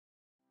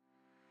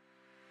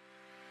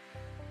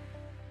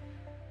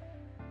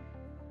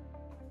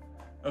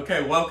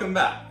Okay, welcome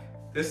back.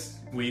 This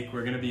week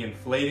we're going to be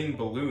inflating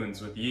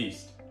balloons with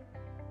yeast.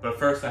 But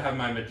first I have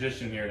my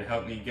magician here to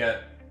help me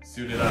get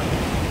suited up.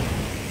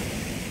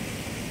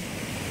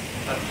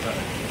 That's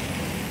better.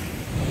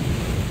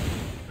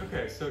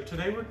 Okay, so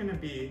today we're going to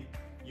be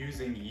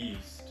using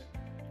yeast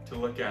to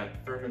look at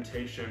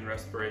fermentation,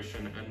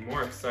 respiration, and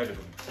more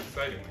excitingly,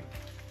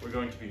 we're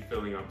going to be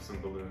filling up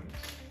some balloons.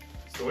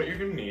 So what you're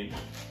going to need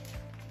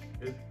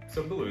is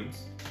some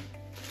balloons,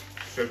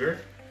 sugar,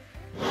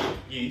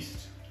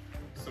 yeast,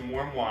 some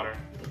warm water,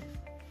 and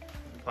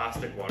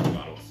plastic water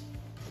bottles.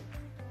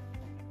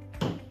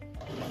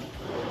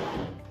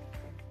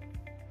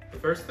 The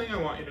first thing I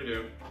want you to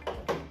do,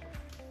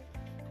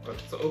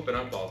 let's open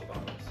up all the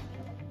bottles.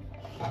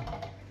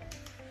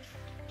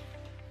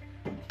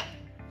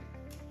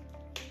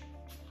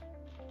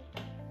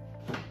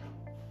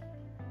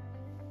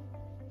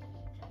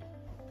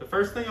 The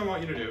first thing I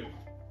want you to do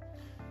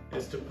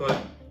is to put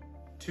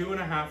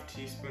 2.5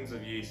 teaspoons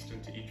of yeast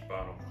into each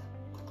bottle.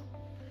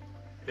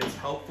 It's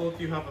helpful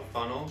if you have a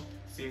funnel.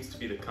 Seems to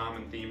be the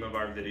common theme of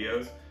our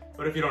videos,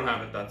 but if you don't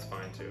have it, that's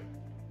fine too.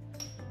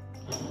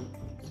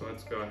 So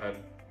let's go ahead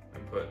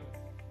and put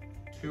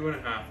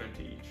 2.5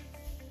 into each.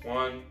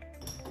 1,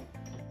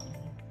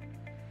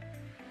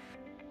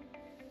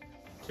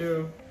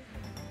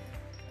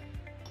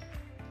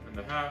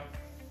 2.5,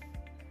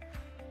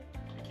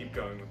 and keep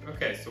going with it.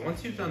 Okay, so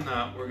once you've done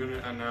that, we're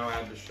gonna now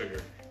add the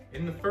sugar.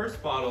 In the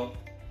first bottle,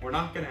 we're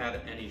not gonna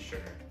add any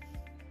sugar.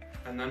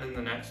 And then in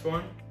the next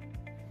one,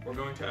 we're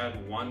going to add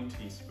 1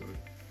 teaspoon.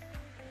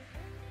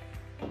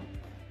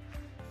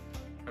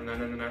 And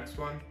then in the next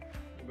one,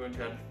 we're going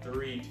to add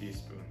 3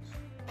 teaspoons.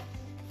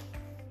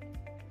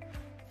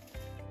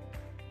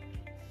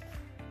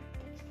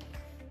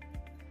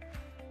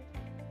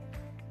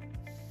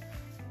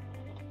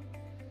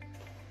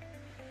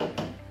 Now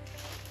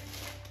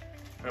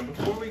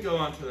before we go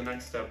on to the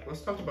next step,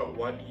 let's talk about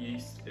what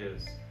yeast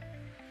is.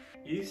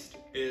 Yeast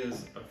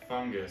is a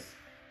fungus,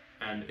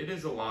 and it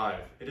is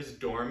alive. It is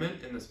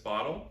dormant in this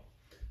bottle,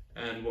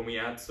 and when we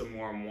add some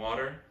warm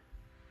water,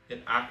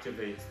 it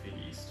activates the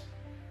yeast.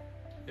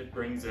 It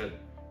brings it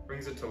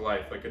to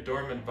life, like a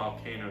dormant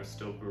volcano is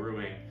still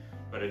brewing,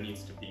 but it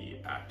needs to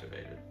be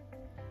activated.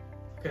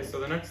 Okay,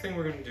 so the next thing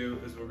we're going to do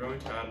is we're going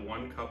to add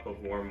 1 cup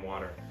of warm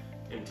water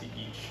into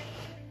each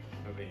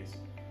of these.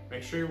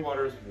 Make sure your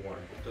water is warm.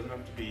 It doesn't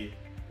have to be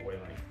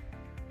boiling.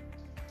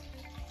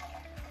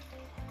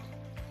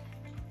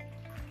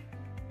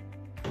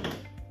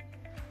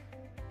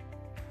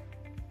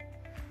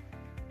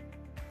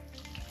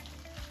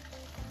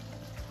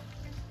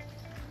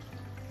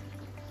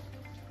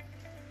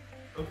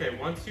 Okay,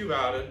 once you've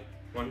added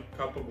 1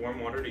 cup of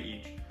warm water to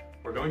each,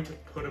 we're going to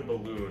put a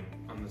balloon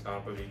on the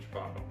top of each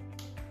bottle.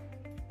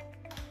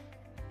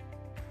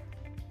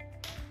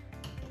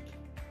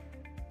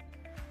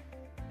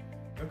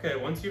 Okay,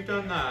 once you've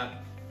done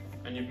that,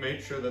 and you've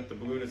made sure that the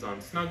balloon is on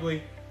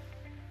snugly,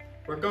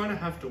 we're going to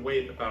have to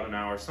wait about an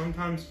hour.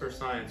 Sometimes for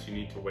science you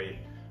need to wait,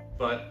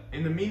 but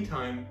in the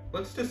meantime,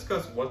 let's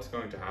discuss what's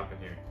going to happen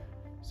here.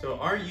 So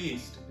our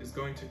yeast is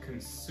going to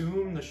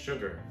consume the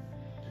sugar,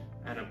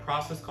 and a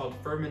process called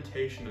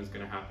fermentation is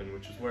going to happen,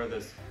 which is where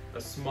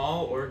a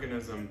small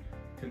organism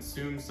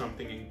consumes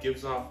something and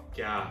gives off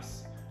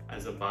gas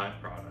as a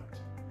byproduct.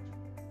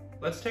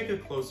 Let's take a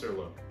closer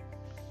look.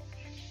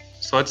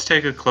 So let's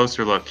take a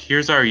closer look.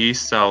 Here's our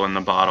yeast cell in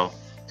the bottle,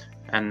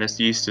 and this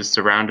yeast is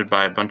surrounded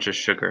by a bunch of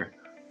sugar.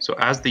 So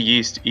as the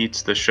yeast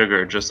eats the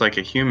sugar, just like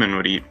a human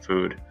would eat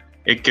food,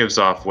 it gives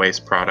off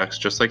waste products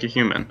just like a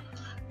human.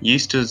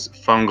 Yeast is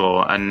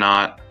fungal and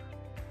not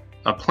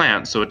a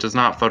plant, so it does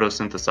not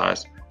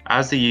photosynthesize.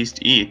 As the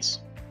yeast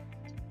eats,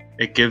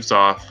 it gives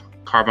off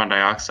carbon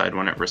dioxide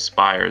when it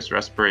respires.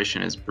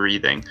 Respiration is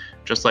breathing.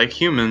 Just like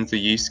humans, the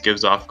yeast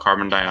gives off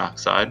carbon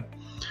dioxide,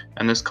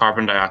 and this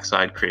carbon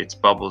dioxide creates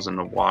bubbles in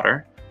the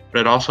water,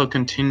 but it also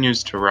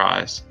continues to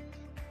rise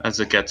as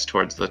it gets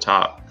towards the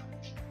top.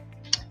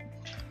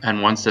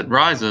 And once it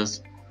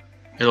rises,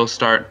 it'll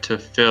start to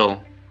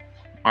fill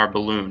our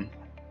balloon.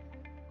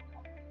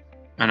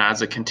 And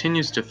as it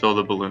continues to fill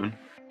the balloon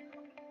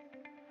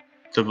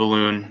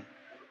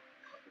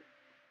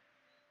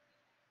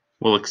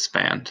will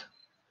expand.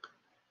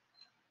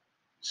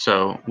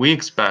 So we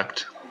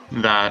expect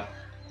that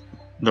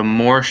the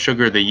more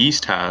sugar the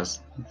yeast has,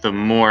 the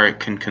more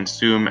it can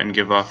consume and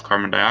give off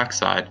carbon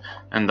dioxide,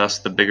 and thus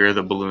the bigger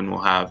the balloon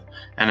will have.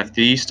 And if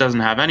the yeast doesn't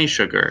have any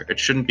sugar, it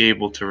shouldn't be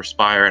able to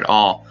respire at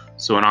all.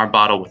 So in our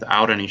bottle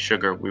without any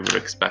sugar, we would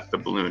expect the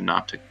balloon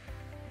not to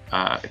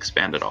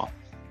expand at all.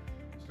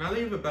 So now that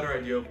you have a better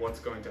idea of what's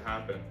going to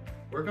happen,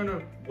 we're going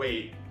to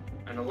wait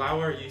and allow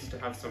our yeast to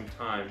have some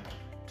time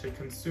to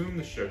consume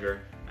the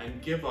sugar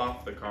and give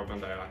off the carbon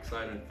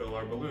dioxide and fill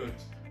our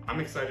balloons. I'm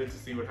excited to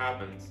see what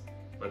happens.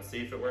 Let's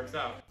see if it works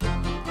out.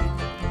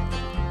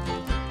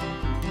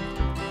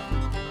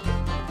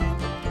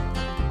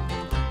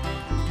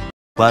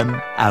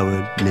 1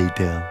 hour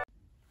later.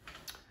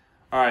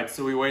 Alright,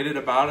 so we waited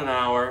about an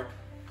hour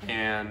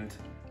and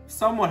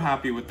somewhat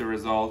happy with the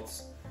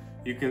results.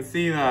 You can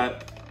see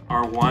that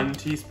our 1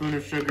 teaspoon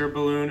of sugar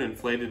balloon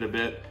inflated a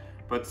bit,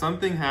 but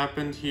something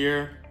happened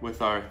here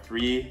with our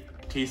 3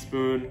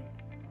 teaspoon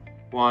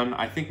one.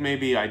 I think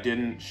maybe I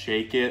didn't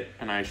shake it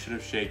and I should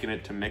have shaken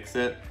it to mix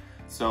it.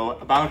 So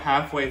about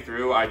halfway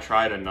through, I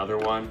tried another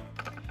one,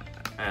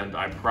 and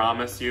I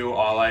promise you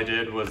all I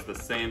did was the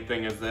same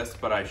thing as this,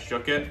 but I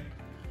shook it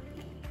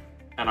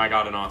and I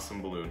got an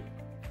awesome balloon.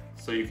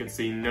 So you can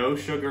see no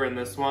sugar in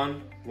this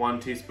one, 1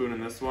 teaspoon in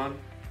this one,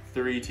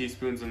 3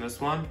 teaspoons in this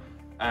one,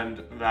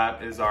 and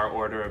that is our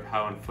order of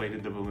how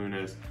inflated the balloon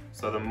is.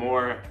 So the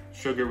more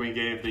sugar we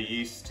gave the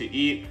yeast to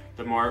eat,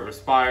 the more it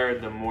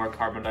respired, the more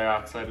carbon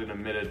dioxide it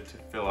emitted to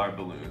fill our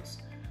balloons.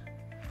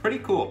 Pretty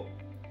cool.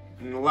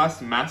 And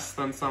less mess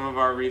than some of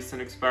our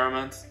recent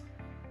experiments.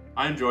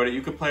 I enjoyed it.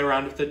 You could play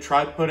around with it.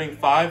 Try putting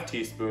 5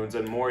 teaspoons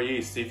and more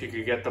yeast. See if you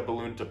could get the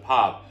balloon to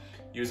pop.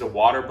 Use a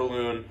water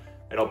balloon.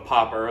 It'll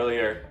pop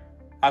earlier.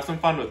 Have some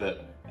fun with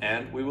it.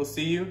 And we will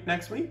see you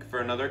next week for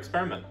another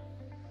experiment.